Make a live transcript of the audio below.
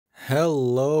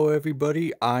Hello,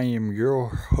 everybody. I am your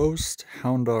host,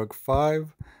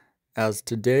 Houndog5. As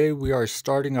today we are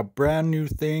starting a brand new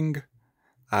thing,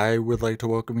 I would like to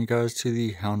welcome you guys to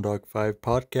the Houndog5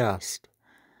 podcast.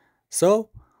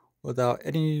 So, without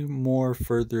any more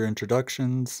further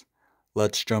introductions,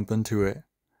 let's jump into it.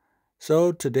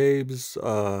 So, today's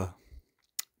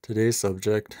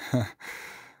subject.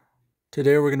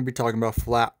 Today we're going to be talking about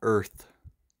flat Earth.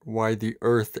 Why the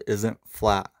Earth isn't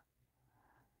flat.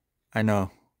 I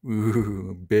know.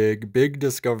 Ooh, big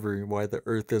discovery why the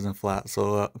Earth isn't flat.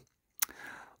 So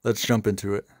let's jump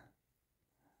into it.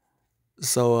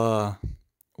 So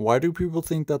why do people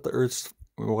think that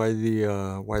why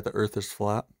the Earth is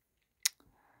flat?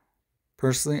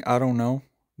 Personally, I don't know,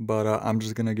 but I'm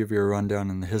just gonna give you a rundown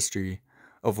in the history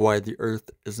of why the Earth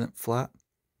isn't flat.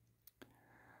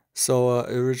 So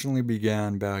it originally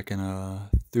began back in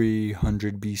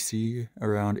 300 BC,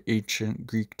 around ancient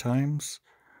Greek times,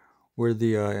 where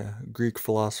the Greek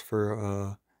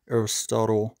philosopher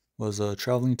Aristotle was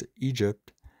traveling to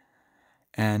Egypt,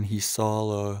 and he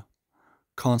saw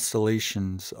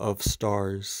constellations of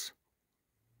stars,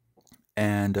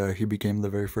 and he became the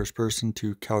very first person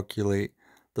to calculate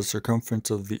the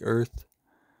circumference of the Earth.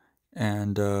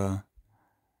 And a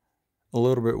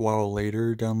little bit while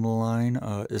later down the line,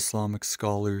 Islamic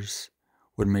scholars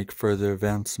would make further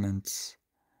advancements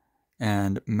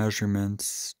and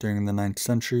measurements during the 9th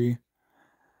century.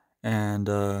 And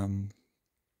a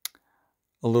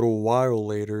little while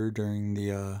later, during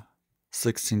the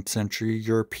 16th century,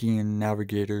 European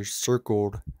navigators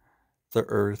circled the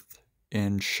Earth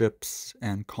in ships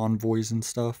and convoys and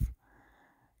stuff,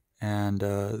 and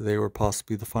they were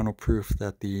possibly the final proof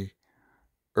that the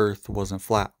Earth wasn't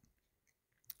flat.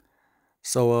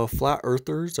 So flat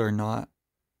earthers are not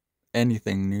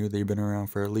anything new. They've been around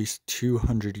for at least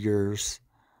 200 years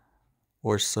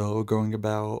or so, going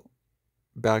about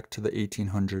back to the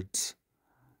 1800s.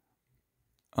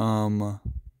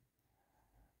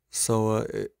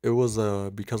 It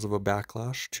was because of a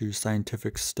backlash to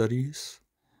scientific studies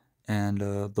and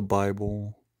the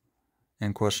Bible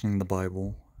and questioning the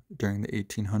Bible during the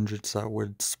 1800s that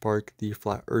would spark the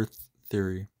flat Earth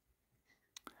theory.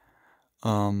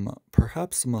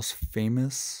 Perhaps the most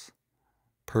famous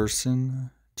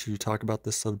person to talk about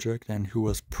this subject and who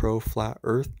was pro flat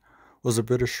Earth was a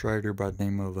British writer by the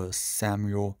name of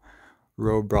Samuel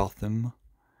Rowbotham,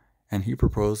 and he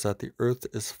proposed that the Earth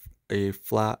is a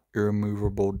flat,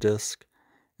 irremovable disk,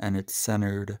 and it's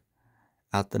centered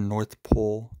at the North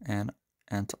Pole and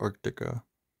Antarctica.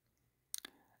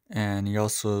 And he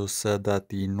also said that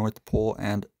the North Pole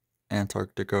and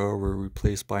Antarctica were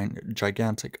replaced by a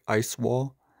gigantic ice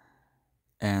wall,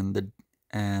 and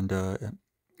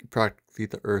practically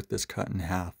the Earth is cut in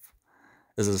half,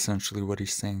 is essentially what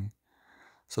he's saying.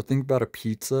 So think about a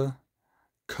pizza,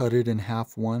 cut it in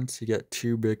half once, you get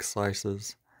two big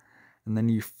slices, and then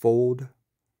you fold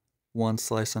one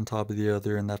slice on top of the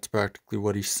other, and that's practically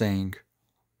what he's saying.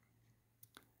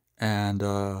 And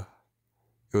it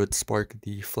would spark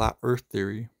the flat Earth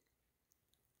theory.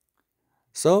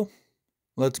 So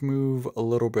let's move a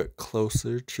little bit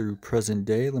closer to present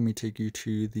day. Let me take you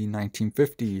to the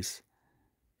 1950s.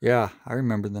 Yeah, I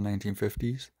remember the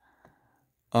 1950s.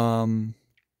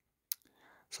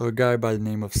 So a guy by the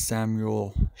name of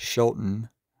Samuel Shelton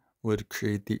would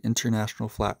create the International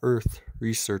Flat Earth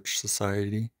Research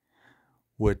Society,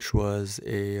 which was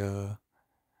a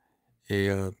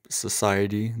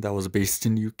society that was based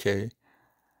in UK,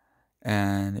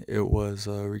 and it was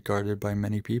regarded by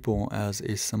many people as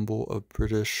a symbol of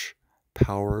British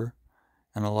power,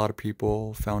 and a lot of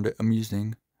people found it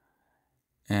amusing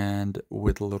and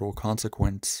with little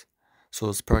consequence. So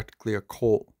it's practically a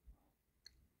cult,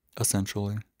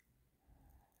 essentially.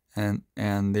 And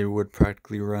they would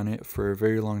practically run it for a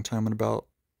very long time, and about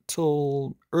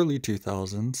till early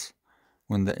 2000s,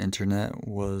 when the internet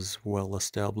was well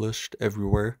established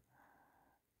everywhere.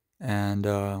 And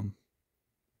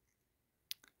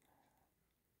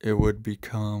it would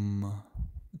become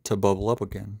to bubble up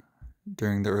again.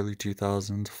 During the early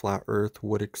 2000s, flat Earth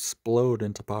would explode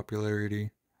into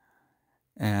popularity,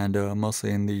 and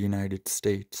mostly in the United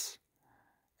States.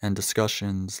 And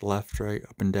discussions left, right,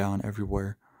 up and down,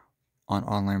 everywhere, on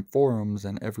online forums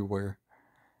and everywhere,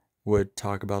 would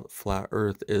talk about flat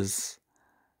Earth. Is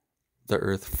the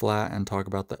Earth flat? And talk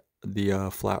about the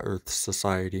Flat Earth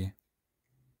Society.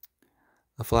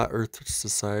 The Flat Earth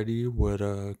Society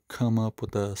would come up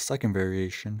with a second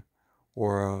variation,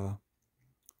 or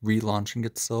relaunching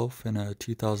itself in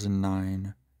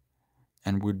 2009,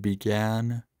 and would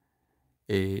begin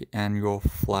a annual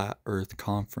Flat Earth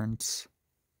conference.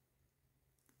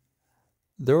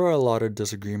 there are a lot of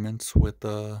disagreements with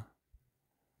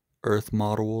Earth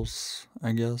models,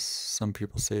 I guess. Some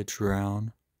people say it's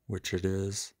round, which it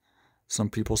is. Some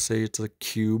people say it's a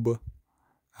cube.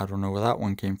 I don't know where that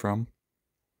one came from.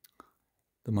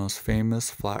 The most famous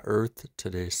flat Earth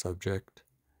today's subject.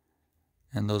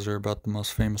 And those are about the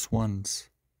most famous ones.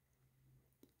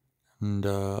 And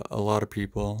a lot of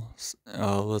people,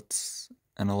 will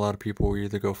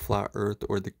either go flat Earth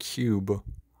or the cube.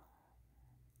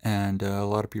 And a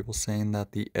lot of people saying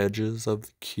that the edges of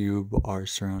the cube are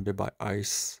surrounded by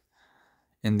ice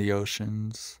in the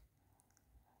oceans.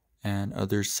 And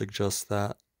others suggest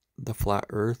that the flat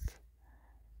Earth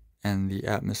and the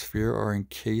atmosphere are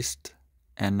encased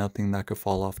and nothing that could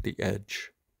fall off the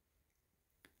edge.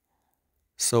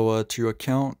 So to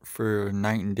account for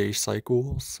night and day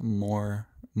cycles,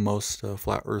 most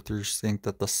flat earthers think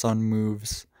that the sun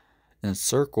moves in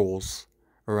circles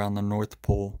around the North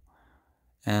Pole,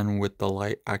 and with the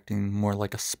light acting more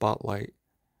like a spotlight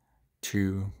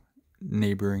to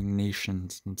neighboring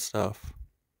nations and stuff.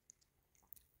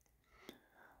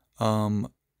 The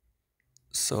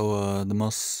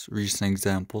most recent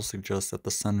examples suggest that the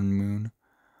sun and moon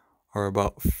are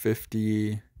about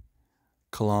 50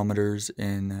 kilometers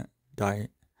in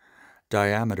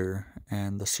diameter,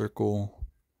 and the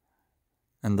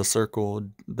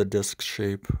disc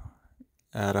shape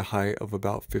at a height of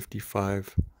about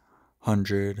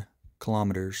 5,500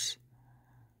 kilometers,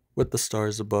 with the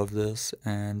stars above this,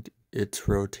 and it's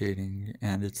rotating,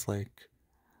 and it's like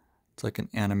an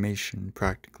animation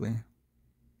practically.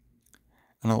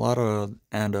 And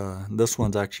this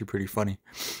one's actually pretty funny.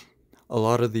 A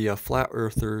lot of the flat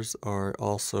earthers are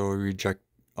also reject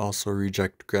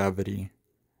gravity.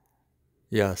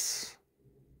 Yes,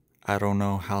 I don't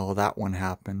know how that one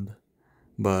happened,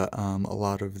 but a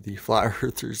lot of the flat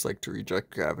earthers like to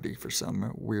reject gravity for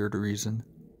some weird reason.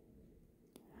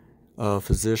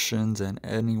 Physicians and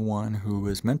anyone who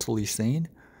is mentally sane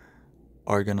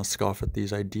are gonna scoff at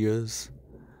these ideas,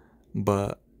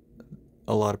 but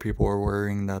a lot of people are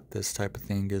worrying that this type of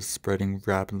thing is spreading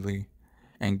rapidly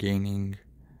and gaining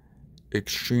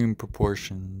extreme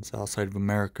proportions outside of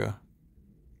America.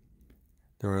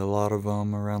 There are a lot of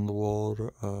them around the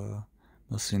world,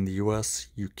 mostly in the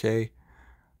US, UK,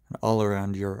 and all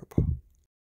around Europe.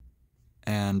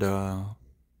 And a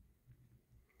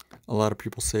lot of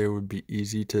people say it would be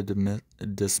easy to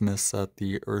dismiss that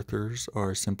the Earthers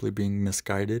are simply being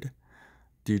misguided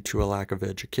due to a lack of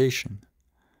education,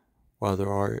 while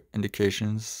there are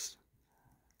indications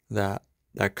that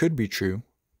could be true,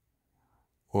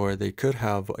 or they could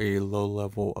have a low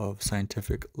level of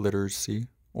scientific literacy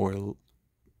or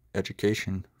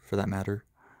education for that matter.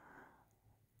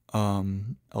 A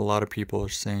lot of people are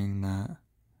saying that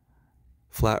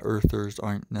flat earthers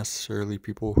aren't necessarily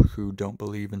people who don't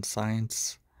believe in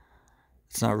science.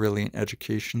 It's not really an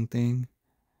education thing.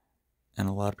 And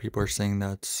a lot of people are saying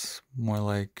that's more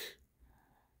like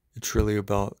it's really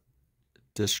about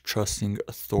distrusting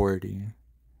authority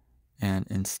and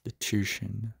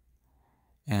institution.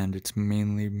 And it's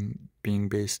mainly being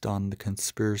based on the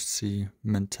conspiracy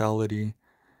mentality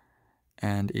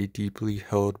and a deeply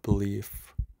held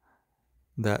belief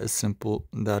that is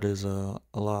a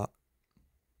lot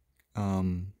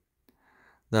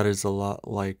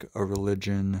like a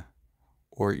religion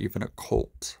or even a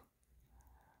cult.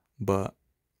 But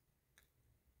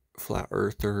flat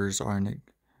earthers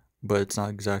but it's not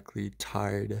exactly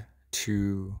tied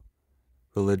to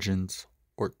religions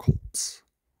or cults.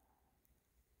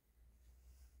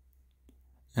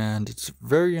 And it's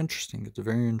very interesting. It's a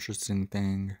very interesting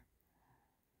thing.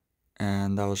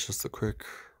 And that was just a quick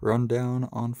rundown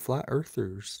on flat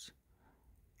earthers.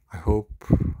 I hope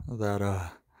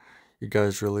that you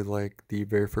guys really like the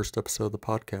very first episode of the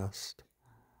podcast.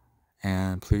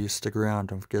 And please stick around.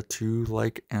 Don't forget to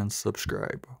like and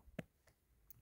subscribe.